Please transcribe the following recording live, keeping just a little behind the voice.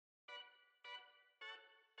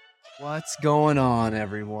What's going on,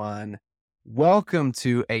 everyone? Welcome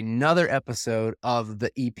to another episode of the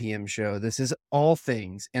EPM Show. This is all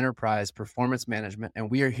things enterprise performance management, and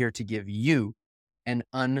we are here to give you an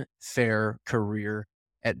unfair career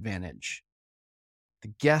advantage.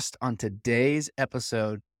 The guest on today's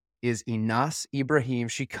episode is Einas Ibrahim.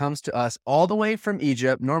 She comes to us all the way from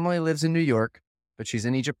Egypt, normally lives in New York, but she's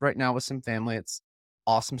in Egypt right now with some family. It's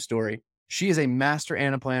an awesome story. She is a Master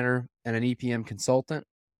Anaplanner and an EPM consultant,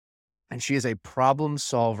 and she is a problem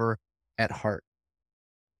solver at heart.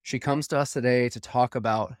 She comes to us today to talk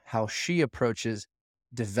about how she approaches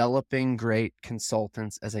developing great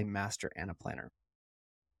consultants as a Master Anaplanner.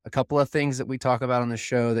 A couple of things that we talk about on the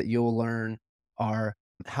show that you'll learn are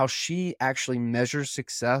how she actually measures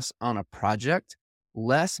success on a project,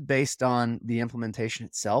 less based on the implementation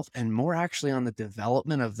itself and more actually on the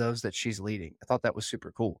development of those that she's leading. I thought that was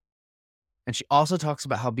super cool. And she also talks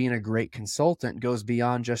about how being a great consultant goes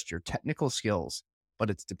beyond just your technical skills, but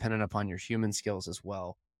it's dependent upon your human skills as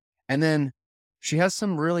well. And then she has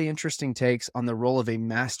some really interesting takes on the role of a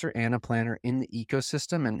Master Anaplanner in the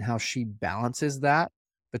ecosystem and how she balances that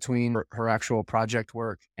between her actual project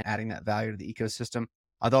work and adding that value to the ecosystem.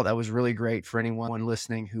 I thought that was really great for anyone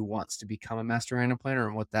listening who wants to become a Master Anaplanner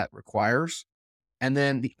and what that requires. And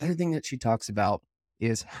then the other thing that she talks about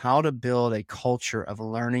is how to build a culture of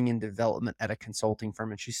learning and development at a consulting firm.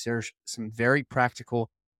 And she shares some very practical,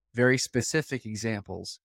 very specific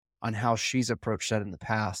examples on how she's approached that in the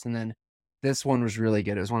past. And then this one was really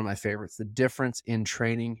good. It was one of my favorites, the difference in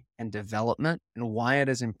training and development and why it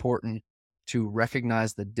is important to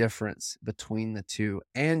recognize the difference between the two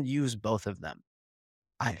and use both of them.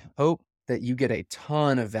 I hope that you get a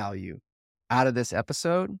ton of value out of this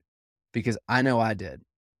episode because I know I did.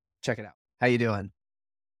 Check it out. How you doing?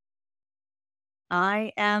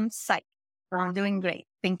 I am psyched. I'm doing great.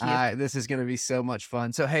 Thank you. This is going to be so much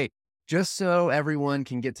fun. So, hey, just so everyone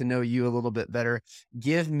can get to know you a little bit better,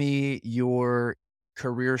 give me your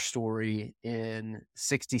career story in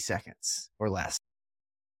 60 seconds or less.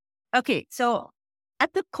 Okay. So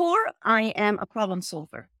at the core, I am a problem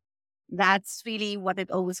solver. That's really what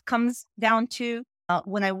it always comes down to.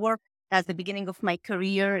 When I worked at the beginning of my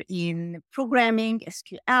career in programming,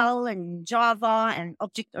 SQL and Java and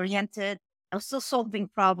object-oriented, I was still solving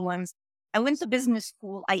problems. I went to business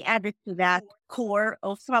school. I added to that core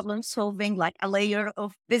of problem solving, like a layer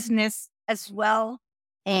of business as well,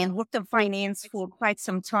 and worked in finance for quite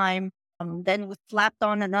some time. Then we slapped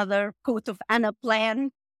on another coat of Anaplan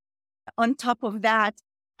on top of that.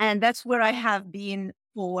 And that's where I have been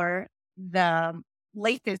for the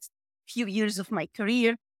latest few years of my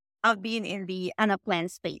career. I've been in the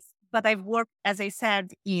Anaplan space. But I've worked, as I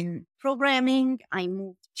said, in programming. I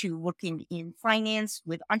moved to working in finance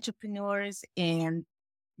with entrepreneurs and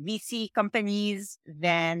VC companies.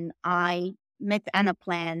 Then I met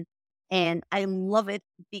Anaplan, and I love it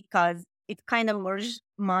because it kind of merged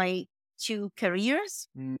my two careers,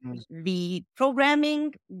 the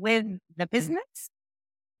programming with the business.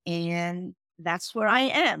 And that's where I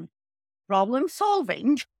am, problem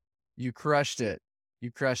solving. You crushed it.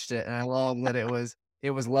 And I love that it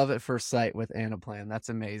was love at first sight with Anaplan. That's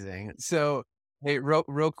amazing. So, hey,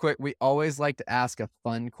 real quick, we always like to ask a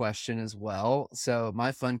fun question as well. So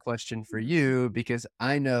my fun question for you, because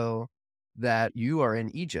I know that you are in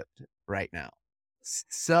Egypt right now.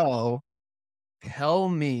 So tell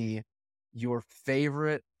me your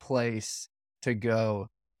favorite place to go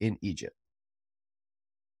in Egypt.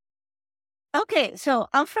 Okay, so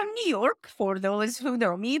I'm from New York, for those who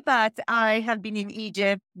know me, but I have been in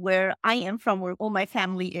Egypt, where I am from, where all my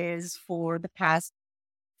family is, for the past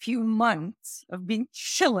few months. I've been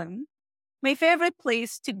chilling. My favorite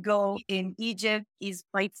place to go in Egypt is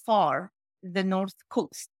by far the North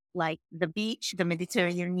Coast, like the beach, the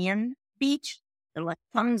Mediterranean beach. There are like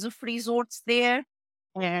tons of resorts there.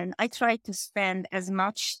 And I try to spend as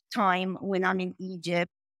much time when I'm in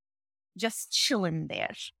Egypt just chilling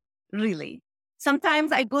there. Really.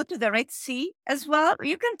 Sometimes I go to the Red Sea as well.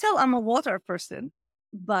 You can tell I'm a water person,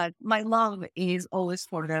 but my love is always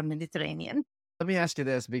for the Mediterranean. Let me ask you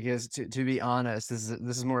this, because to be honest, this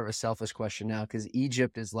is more of a selfish question now, because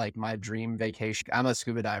Egypt is like my dream vacation. I'm a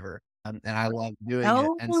scuba diver, and I love doing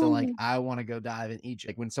it. And so like, I want to go dive in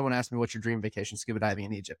Egypt. When someone asks me what's your dream vacation, scuba diving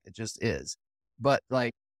in Egypt, it just is. But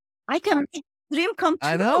like, I can dream come true.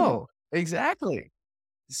 I know, exactly.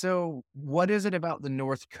 So what is it about the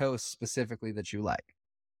North Coast specifically that you like?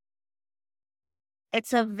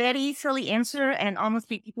 It's a very silly answer. And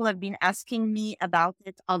honestly, people have been asking me about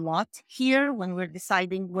it a lot here when we're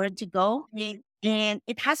deciding where to go. And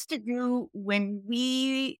it has to do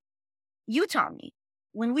you taught me,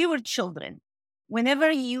 when we were children,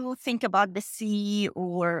 whenever you think about the sea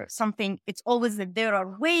or something, it's always that there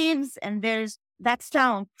are waves and there's that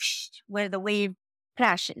sound where the wave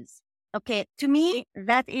crashes. Okay, to me,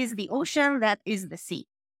 that is the ocean, that is the sea.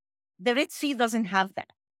 The Red Sea doesn't have that.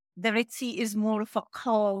 The Red Sea is more of a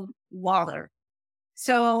calm water.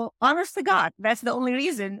 So, honest to God, that's the only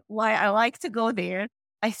reason why I like to go there.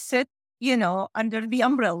 I sit, under the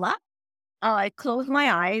umbrella. I close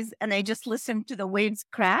my eyes and I just listen to the waves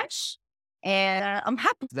crash, and I'm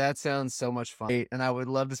happy. That sounds so much fun. And I would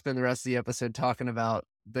love to spend the rest of the episode talking about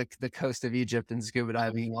the coast of Egypt and scuba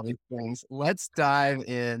diving and all these things. Let's dive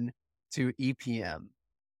in to EPM.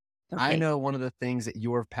 I Okay. know one of the things that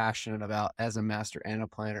you're passionate about as a master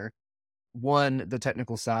Anaplanner, one, the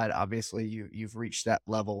technical side, obviously you've reached that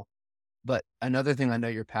level. But another thing I know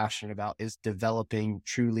you're passionate about is developing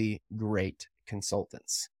truly great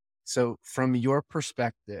consultants. So from your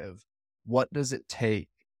perspective, what does it take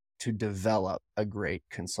to develop a great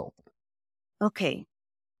consultant? Okay.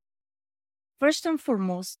 First and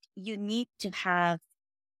foremost, you need to have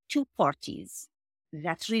two parties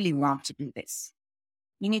that really want to do this.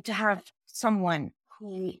 You need to have someone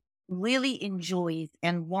who really enjoys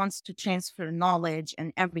and wants to transfer knowledge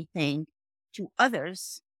and everything to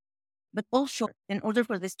others. But also, in order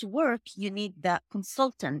for this to work, you need that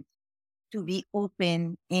consultant to be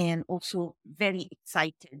open and also very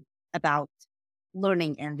excited about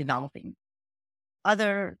learning and developing.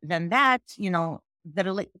 Other than that,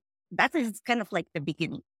 that is kind of like the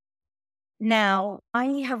beginning. Now, I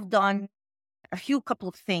have done a few couple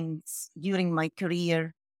of things during my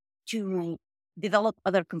career to develop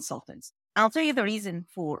other consultants. I'll tell you the reason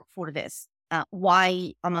for this.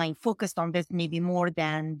 Why am I focused on this maybe more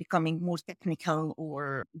than becoming more technical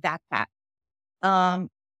or that path? Um,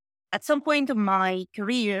 at some point of my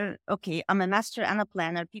career, okay, I'm a master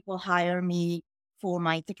Anaplanner. People hire me for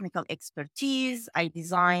my technical expertise. I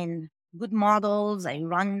design good models. I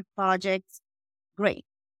run projects. Great.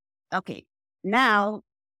 Okay. Now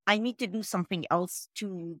I need to do something else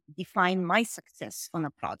to define my success on a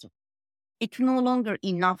project. It's no longer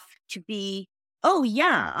enough to be, oh,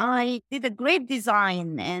 yeah, I did a great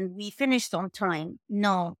design and we finished on time.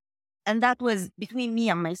 No. And that was between me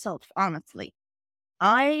and myself, honestly.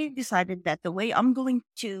 I decided that the way I'm going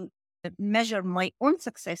to measure my own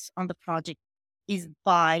success on the project is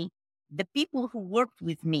by the people who worked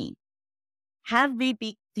with me. Have they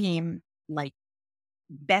become like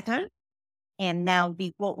better? And now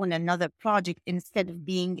they go on another project instead of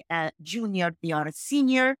being a junior, they are a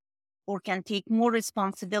senior or can take more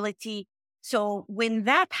responsibility. So when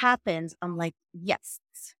that happens, I'm like, yes,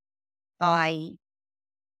 I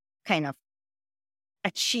kind of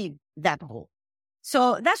achieved that goal.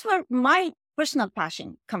 So that's where my personal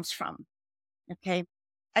passion comes from. Okay.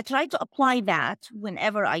 I try to apply that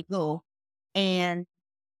whenever I go. And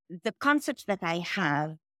the concept that I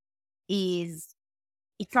have is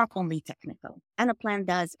it's not only technical. Anaplan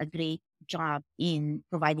does a great job in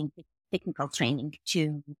providing technical training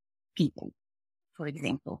to people, for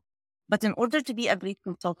example. But in order to be a great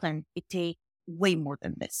consultant, it takes way more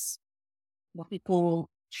than this. What we call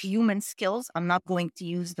human skills. I'm not going to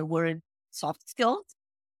use the word soft skills.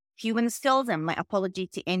 Human skills, and my apology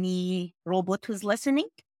to any robot who's listening.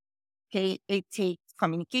 Okay, it takes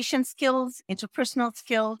communication skills, interpersonal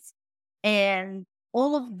skills, and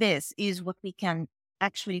all of this is what we can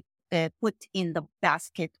actually put in the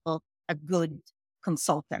basket of a good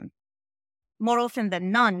consultant. More often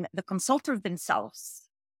than not, the consultants themselves,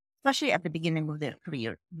 especially at the beginning of their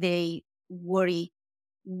career, they worry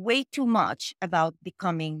way too much about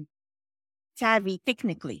becoming savvy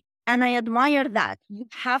technically. And I admire that. You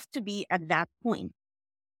have to be at that point.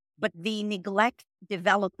 But they neglect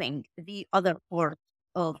developing the other part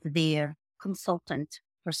of their consultant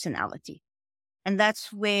personality. And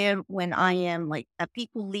that's where, when I am like a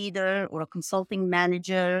people leader or a consulting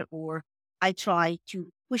manager, or I try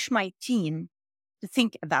to push my team to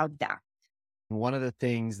think about that. One of the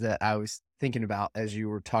things that I was thinking about as you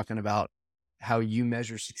were talking about how you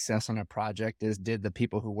measure success on a project is, did the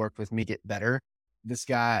people who work with me get better? This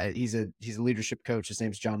guy, he's a leadership coach. His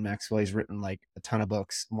name's John Maxwell. He's written like a ton of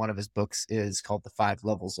books. One of his books is called The 5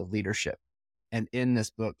 Levels of Leadership. And in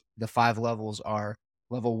this book, the 5 levels are: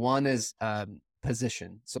 level 1 is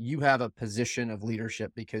position. So you have a position of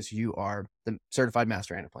leadership because you are the certified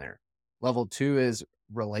master Anaplanner. Level 2 is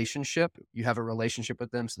relationship. You have a relationship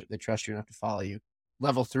with them so that they trust you enough to follow you.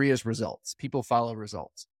 Level 3 is results. People follow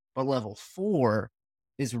results. But level 4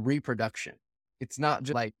 is reproduction. It's not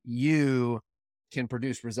just like you can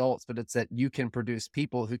produce results, but it's that you can produce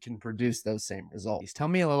people who can produce those same results. Tell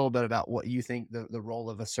me a little bit about what you think the role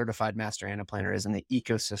of a certified master Anaplanner is in the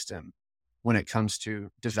ecosystem when it comes to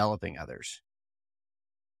developing others?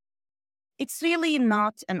 It's really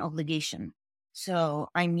not an obligation. So,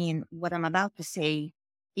 I mean, what I'm about to say,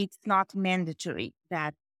 it's not mandatory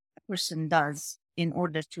that a person does in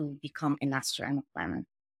order to become a master Anaplanner.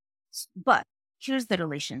 But here's the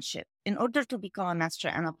relationship. In order to become a master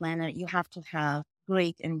Anaplanner, you have to have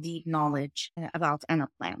great and deep knowledge about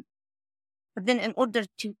Anaplan. But then in order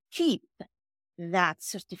to keep that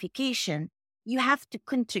certification, you have to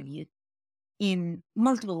contribute in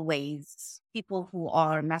multiple ways. People who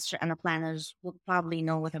are master Anaplanners will probably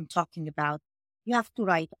know what I'm talking about. You have to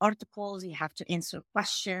write articles, you have to answer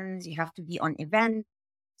questions, you have to be on events.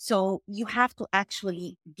 So you have to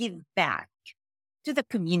actually give back to the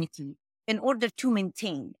community in order to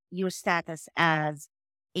maintain your status as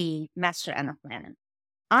a master Anaplanner.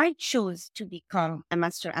 I chose to become a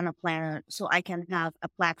master Anaplanner so I can have a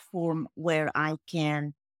platform where I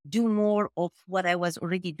can do more of what I was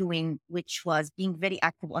already doing, which was being very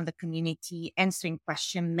active on the community, answering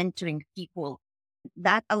questions, mentoring people.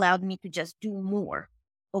 That allowed me to just do more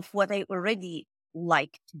of what I already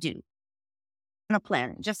like to do.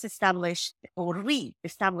 Anaplan just established or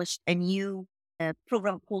re-established a new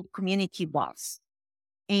program called Community Boss.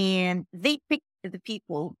 And they picked the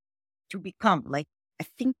people to become like, I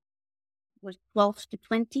think was 12 to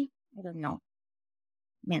 20. I don't know.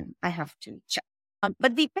 Man, I have to check.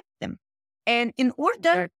 But they picked them. And in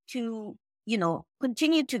order to,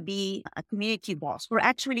 continue to be a community boss, or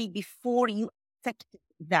actually before you accepted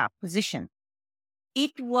that position,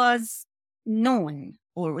 it was known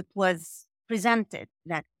or it was presented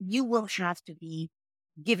that you will have to be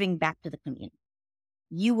giving back to the community.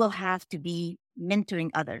 You will have to be mentoring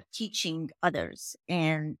others, teaching others,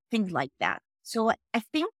 and things like that. So I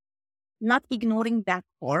think not ignoring that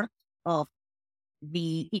part of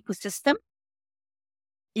the ecosystem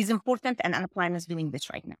is important, and Anaplan is doing this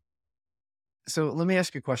right now. So let me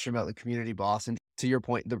ask you a question about the community boss. And to your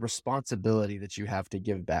point, the responsibility that you have to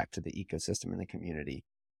give back to the ecosystem and the community.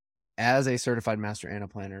 As a certified master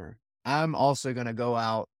Anaplanner, I'm also going to go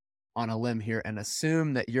out on a limb here and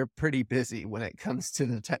assume that you're pretty busy when it comes to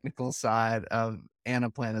the technical side of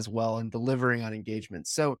Anaplan as well and delivering on engagements.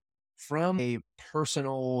 So from a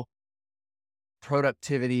personal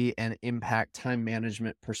productivity and impact time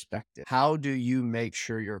management perspective, how do you make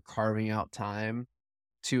sure you're carving out time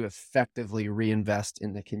to effectively reinvest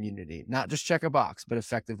in the community? Not just check a box, but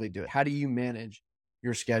effectively do it. How do you manage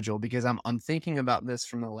your schedule? Because I'm thinking about this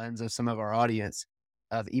from the lens of some of our audience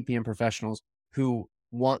of EPM professionals who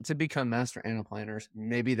want to become master Anaplanners.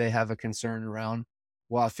 Maybe they have a concern around,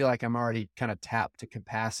 well, I feel like I'm already kind of tapped to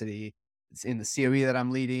capacity. It's in the COE that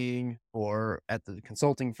I'm leading or at the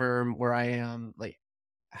consulting firm where I am. Like,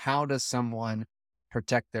 how does someone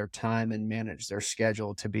protect their time and manage their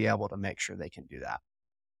schedule to be able to make sure they can do that?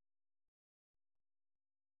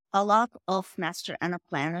 A lot of master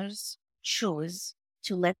Anaplanners choose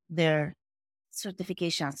to let their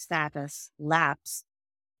certification status lapse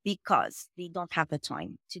because they don't have the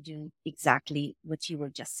time to do exactly what you were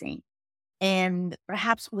just saying. And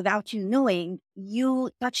perhaps without you knowing, you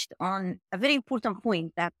touched on a very important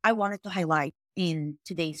point that I wanted to highlight in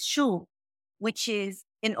today's show, which is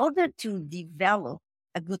in order to develop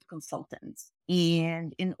a good consultant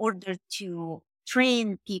and in order to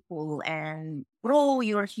train people and grow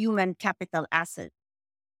your human capital asset,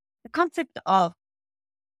 the concept of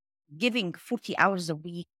giving 40 hours a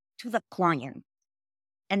week to the client,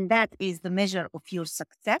 and that is the measure of your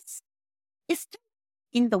success, is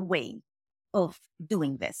in the way of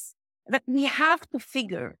doing this. That we have to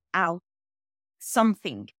figure out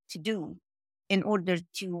something to do in order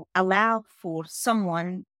to allow for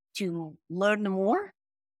someone to learn more,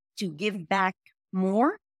 to give back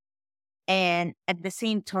more, and at the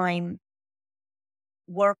same time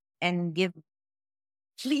work and give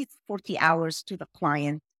at least 40 hours to the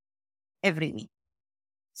client every week.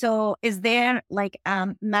 So is there like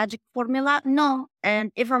a magic formula? No.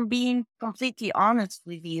 And if I'm being completely honest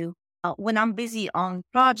with you, when I'm busy on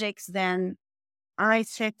projects, then I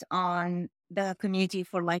sit on the community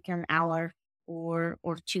for like an hour or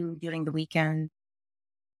two during the weekend.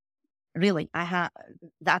 Really,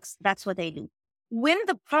 that's what I do. When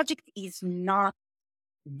the project is not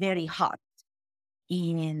very hot,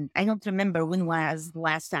 and I don't remember when was the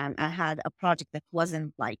last time I had a project that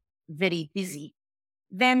wasn't like very busy,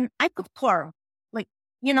 then I could carve. Like,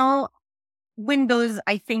 Windows,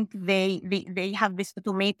 I think they have this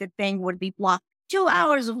automated thing where they block 2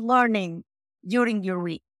 hours of learning during your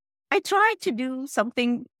week. I try to do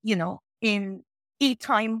something, in a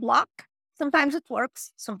time block. Sometimes it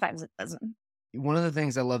works, sometimes it doesn't. one of the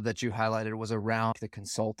things I love that you highlighted was around the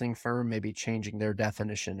consulting firm, maybe changing their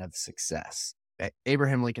definition of success.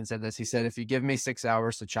 Abraham Lincoln said this. He said, if you give me 6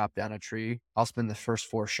 hours to chop down a tree, I'll spend the first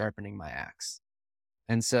 4 sharpening my axe.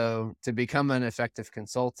 And so to become an effective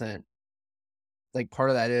consultant, like part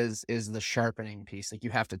of that is the sharpening piece. Like you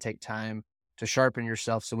have to take time to sharpen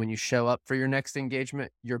yourself. So when you show up for your next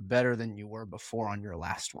engagement, you're better than you were before on your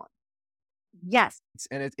last one. Yes.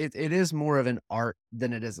 And it is more of an art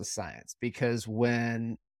than it is a science, because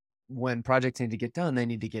when projects need to get done, they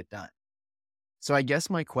need to get done. So I guess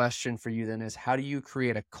my question for you then is, how do you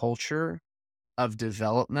create a culture of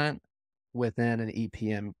development within an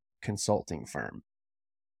EPM consulting firm?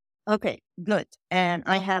 Okay, good. And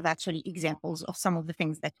I have actually examples of some of the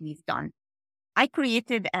things that we've done. I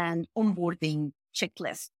created an onboarding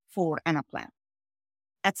checklist for Anaplan.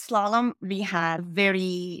 At Slalom, we have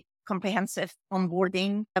very comprehensive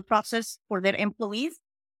onboarding process for their employees,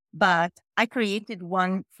 but I created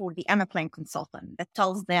one for the Anaplan consultant that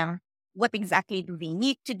tells them what exactly do they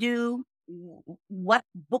need to do, what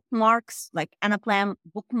bookmarks, like Anaplan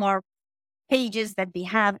bookmark pages that they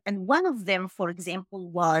have. And one of them, for example,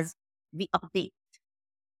 was the update.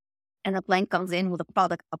 Anaplan comes in with a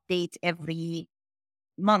product update every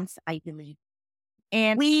month, I believe.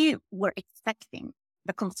 And we were expecting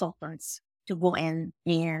the consultants to go in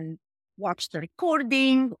and watch the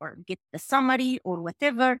recording or get the summary or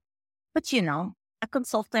whatever. But a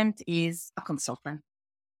consultant is a consultant.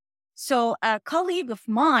 So a colleague of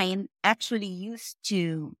mine actually used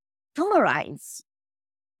to summarize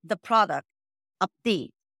the product update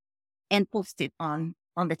and post it on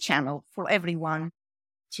the channel for everyone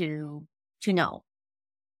to know.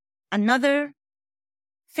 Another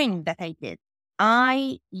thing that I did,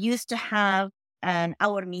 I used to have an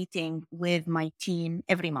hour meeting with my team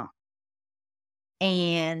every month.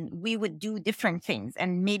 And we would do different things.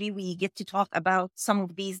 And maybe we get to talk about some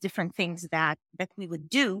of these different things that we would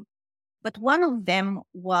do. But one of them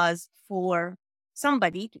was for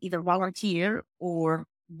somebody to either volunteer or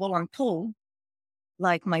voluntold,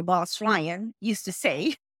 like my boss, Ryan, used to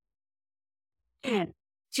say,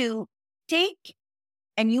 to take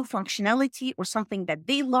a new functionality or something that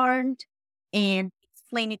they learned and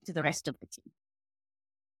explain it to the rest of the team.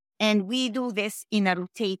 And we do this in a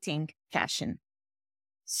rotating fashion.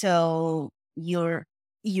 So you're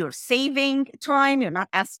saving time. You're not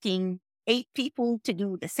asking 8 people to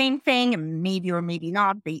do the same thing, and maybe or maybe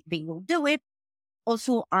not, they will do it.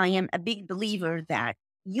 Also, I am a big believer that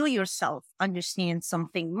you yourself understand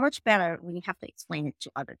something much better when you have to explain it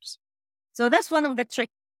to others. So that's one of the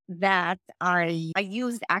tricks that I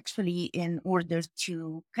used actually in order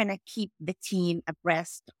to kind of keep the team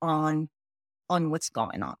abreast on what's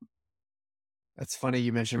going on. That's funny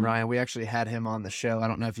you mentioned Ryan. We actually had him on the show. I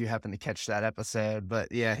don't know if you happened to catch that episode, but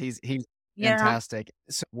yeah, he's fantastic.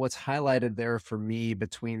 So what's highlighted there for me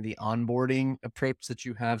between the onboarding approach that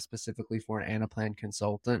you have specifically for an Anaplan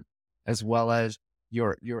consultant, as well as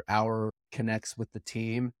your hour connects with the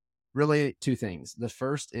team, really 2 things. The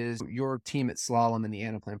first is your team at Slalom in the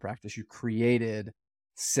Anaplan practice, you created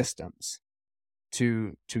systems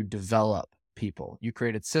to develop people. You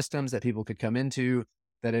created systems that people could come into,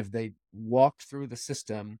 that if they walked through the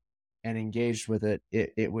system and engaged with it,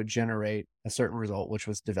 it would generate a certain result, which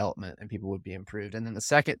was development, and people would be improved. And then the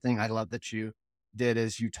second thing I love that you did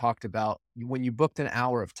is you talked about when you booked an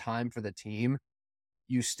hour of time for the team,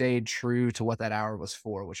 you stayed true to what that hour was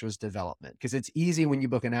for, which was development. Because it's easy when you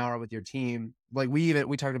book an hour with your team. Like we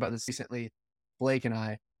talked about this recently, Blake and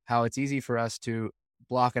I, how it's easy for us to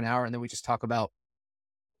block an hour and then we just talk about,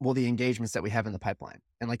 well, the engagements that we have in the pipeline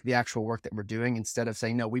and like the actual work that we're doing, instead of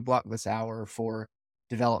saying, no, we block this hour for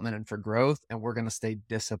development and for growth, and we're going to stay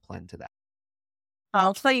disciplined to that.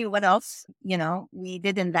 I'll tell you what else, we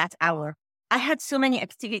did in that hour. I had so many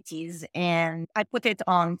activities and I put it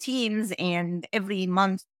on Teams, and every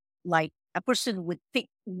month, like a person would pick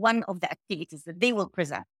one of the activities that they will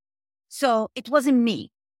present. So it wasn't me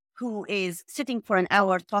who is sitting for an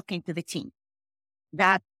hour talking to the team.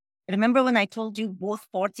 Remember when I told you both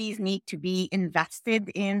parties need to be invested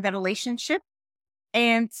in the relationship?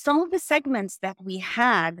 And some of the segments that we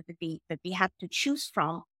had that we had to choose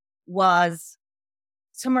from was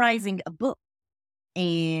summarizing a book,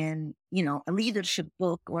 and a leadership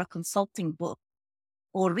book or a consulting book,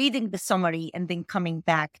 or reading the summary and then coming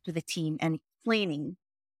back to the team and explaining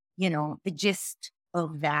the gist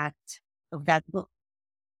of that book.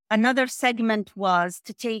 Another segment was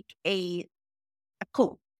to take a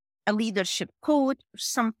quote, a leadership quote or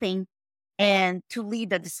something, and to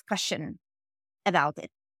lead a discussion about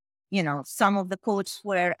it. Some of the quotes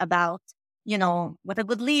were about, what a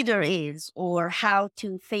good leader is, or how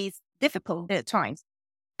to face difficult at times.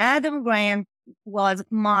 Adam Grant was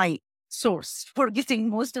my source for getting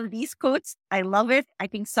most of these quotes. I love it. I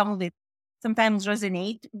think some of it sometimes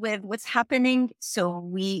resonate with what's happening. So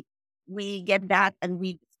we get that and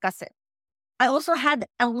we discuss it. I also had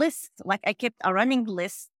a list, like I kept a running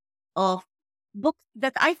list of books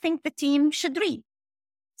that I think the team should read.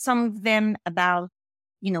 Some of them about,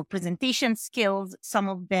 presentation skills, some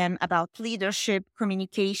of them about leadership,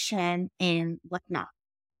 communication, and whatnot.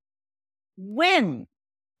 When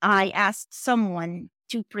I asked someone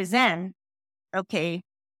to present, okay,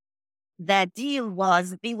 the deal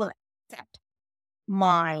was they will accept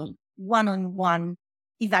my one-on-one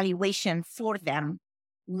evaluation for them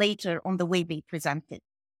later on the way they present it,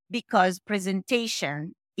 because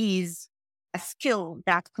presentation is a skill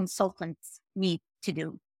that consultants need to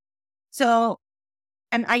do. So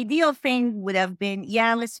an ideal thing would have been,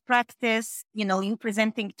 let's practice, you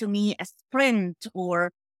presenting to me a sprint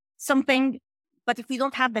or something. But if we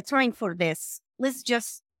don't have the time for this, let's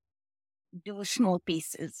just do small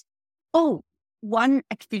pieces. Oh, one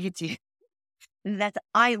activity that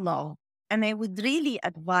I love, and I would really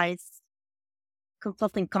advise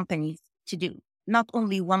consulting companies to do. Not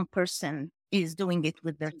only one person is doing it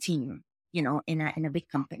with their team, in a big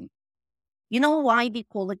company. You know why they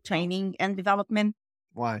call it training and development?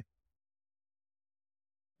 Why?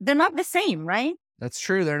 They're not the same, right? That's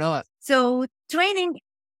true. They're not. So training,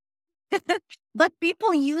 but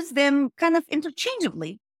people use them kind of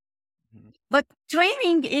interchangeably. But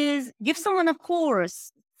training is give someone a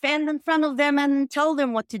course, stand in front of them and tell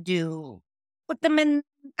them what to do, put them in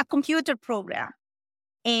a computer program.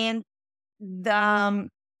 And the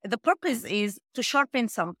purpose is to sharpen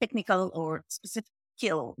some technical or specific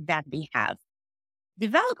skill that they have.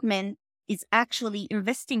 Development is actually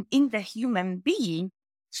investing in the human being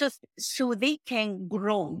so they can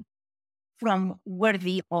grow from where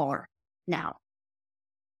they are now.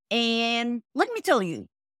 And let me tell you,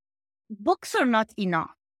 books are not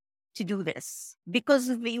enough to do this, because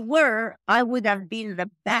if they were, I would have been the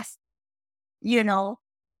best,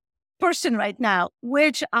 person right now,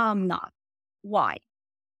 which I'm not. Why?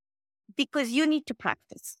 Because you need to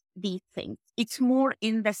practice these things. It's more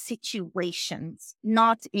in the situations,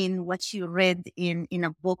 not in what you read in a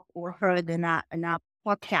book or heard in a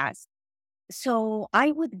podcast. So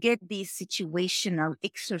I would get these situational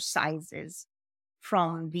exercises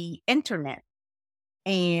from the internet.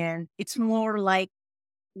 And it's more like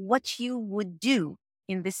what you would do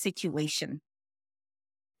in this situation,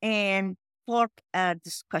 and spark a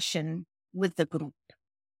discussion with the group.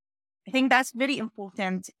 I think that's very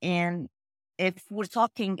important. And if we're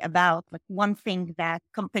talking about one thing that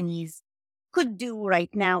companies could do right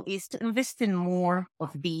now is to invest in more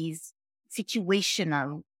of these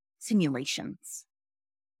situational simulations.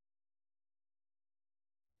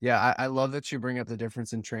 Yeah, I love that you bring up the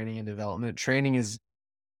difference in training and development. Training is,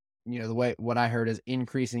 what I heard is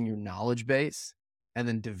increasing your knowledge base, and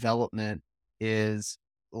then development is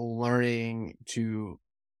learning to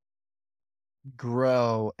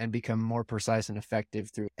grow and become more precise and effective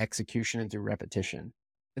through execution and through repetition.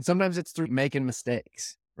 And sometimes it's through making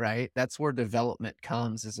mistakes, right? That's where development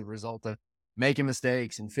comes, as a result of making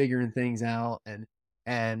mistakes and figuring things out, and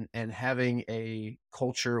having a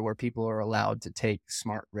culture where people are allowed to take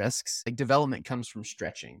smart risks. Like, development comes from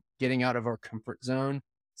stretching, getting out of our comfort zone.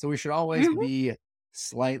 So we should always be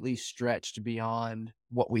slightly stretched beyond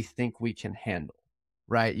what we think we can handle,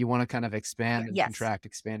 right? You want to kind of expand and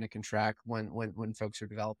contract when folks are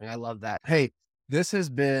developing. I love that. Hey, this has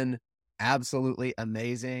been absolutely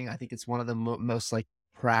amazing. I think it's one of the most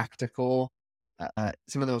practical,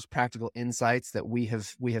 some of those practical insights that we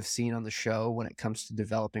have seen on the show when it comes to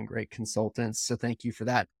developing great consultants. So thank you for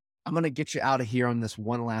that. I'm going to get you out of here on this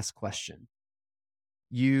one last question.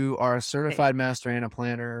 You are a certified Master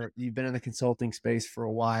Anaplanner. You've been in the consulting space for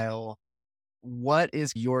a while. What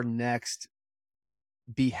is your next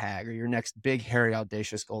BHAG, or your next big, hairy,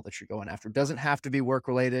 audacious goal that you're going after? It doesn't have to be work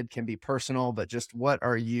related, can be personal, but just what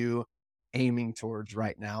are you aiming towards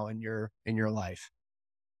right now in your life?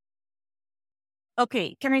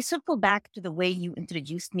 Okay, can I circle back to the way you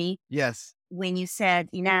introduced me? Yes. When you said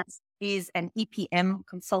Einas is an EPM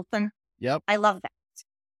consultant. Yep. I love that.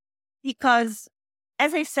 Because,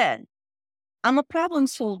 as I said, I'm a problem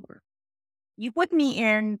solver. You put me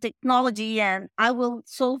in technology and I will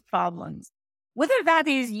solve problems. Whether that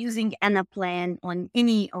is using Anaplan on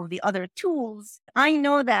any of the other tools, I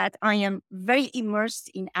know that I am very immersed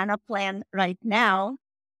in Anaplan right now.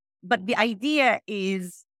 But the idea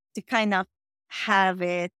is to kind of have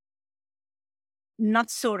it not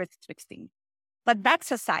so restricting. But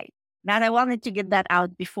that's aside. That I wanted to get that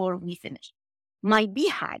out before we finish. My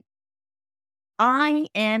BHAG I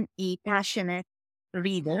am a passionate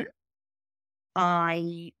reader.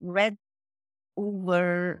 I read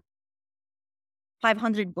over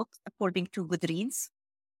 500 books according to Goodreads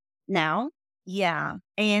now. Yeah.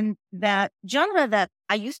 And that genre that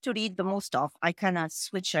I used to read the most of, I kind of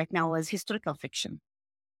switch right now, was historical fiction.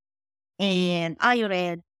 And I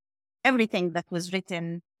read everything that was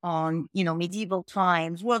written on, medieval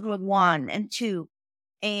times, World War One and Two.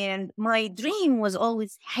 And my dream was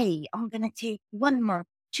always, hey, I'm going to take 1 month,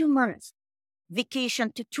 2 months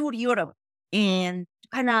vacation to tour Europe and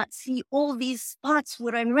kind of see all these spots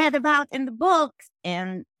where I read about in the books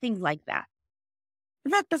and things like that.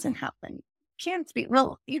 But that doesn't happen.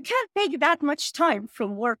 You can't take that much time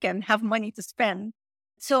from work and have money to spend.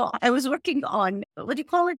 So I was working on, what do you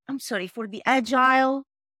call it? I'm sorry, for the agile.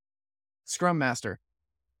 Scrum Master.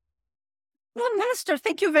 Scrum Master,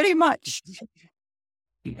 thank you very much.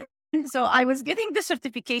 So I was getting the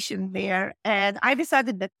certification there, and I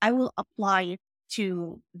decided that I will apply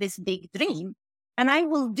to this big dream, and I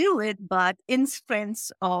will do it, but in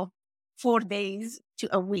sprints of 4 days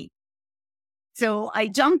to a week. So I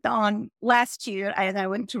jumped on last year and I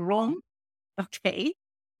went to Rome. Okay.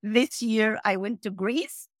 This year I went to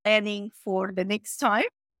Greece, planning for the next time.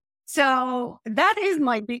 So that is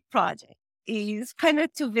my big project, is kind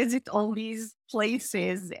of to visit all these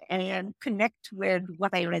places and connect with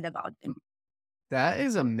what I read about them. That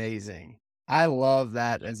is amazing. I love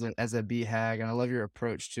that as a BHAG, and I love your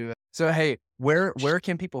approach to it. So, hey, where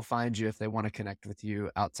can people find you if they want to connect with you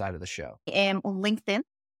outside of the show? I am on LinkedIn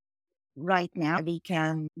right now. They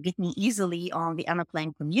can get me easily on the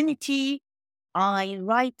Anaplan community. I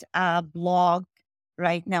write a blog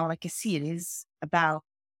right now, like a series about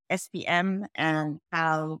SPM and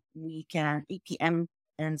how we can, EPM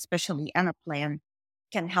and especially Anaplan,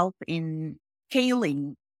 can help in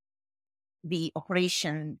scaling the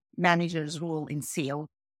operation manager's role in sales.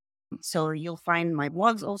 So you'll find my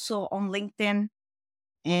blogs also on LinkedIn.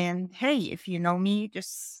 And hey, if you know me,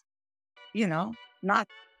 just,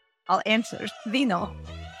 I'll answer. Vino.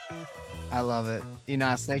 I love it.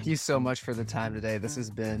 Einas, thank you so much for the time today. This has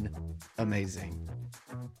been amazing.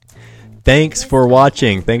 Thanks for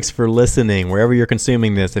watching. Thanks for listening. Wherever you're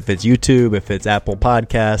consuming this, if it's YouTube, if it's Apple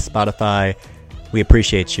Podcasts, Spotify, we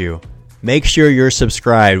appreciate you. Make sure you're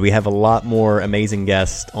subscribed. We have a lot more amazing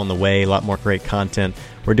guests on the way, a lot more great content.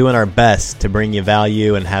 We're doing our best to bring you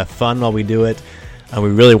value and have fun while we do it. We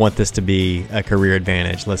really want this to be a career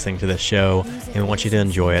advantage, listening to this show, and we want you to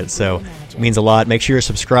enjoy it. So it means a lot. Make sure you're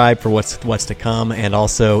subscribed for what's to come. And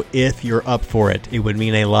also, if you're up for it, it would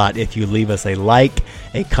mean a lot if you leave us a like,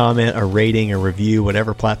 a comment, a rating, a review,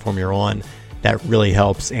 whatever platform you're on. That really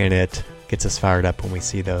helps, and it gets us fired up when we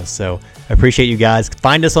see those. So I appreciate you guys.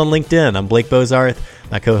 Find us on LinkedIn. I'm Blake Bozarth,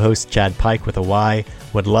 my co-host Chad Pyke with a Y.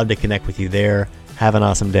 Would love to connect with you there. Have an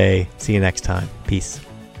awesome day. See you next time. Peace.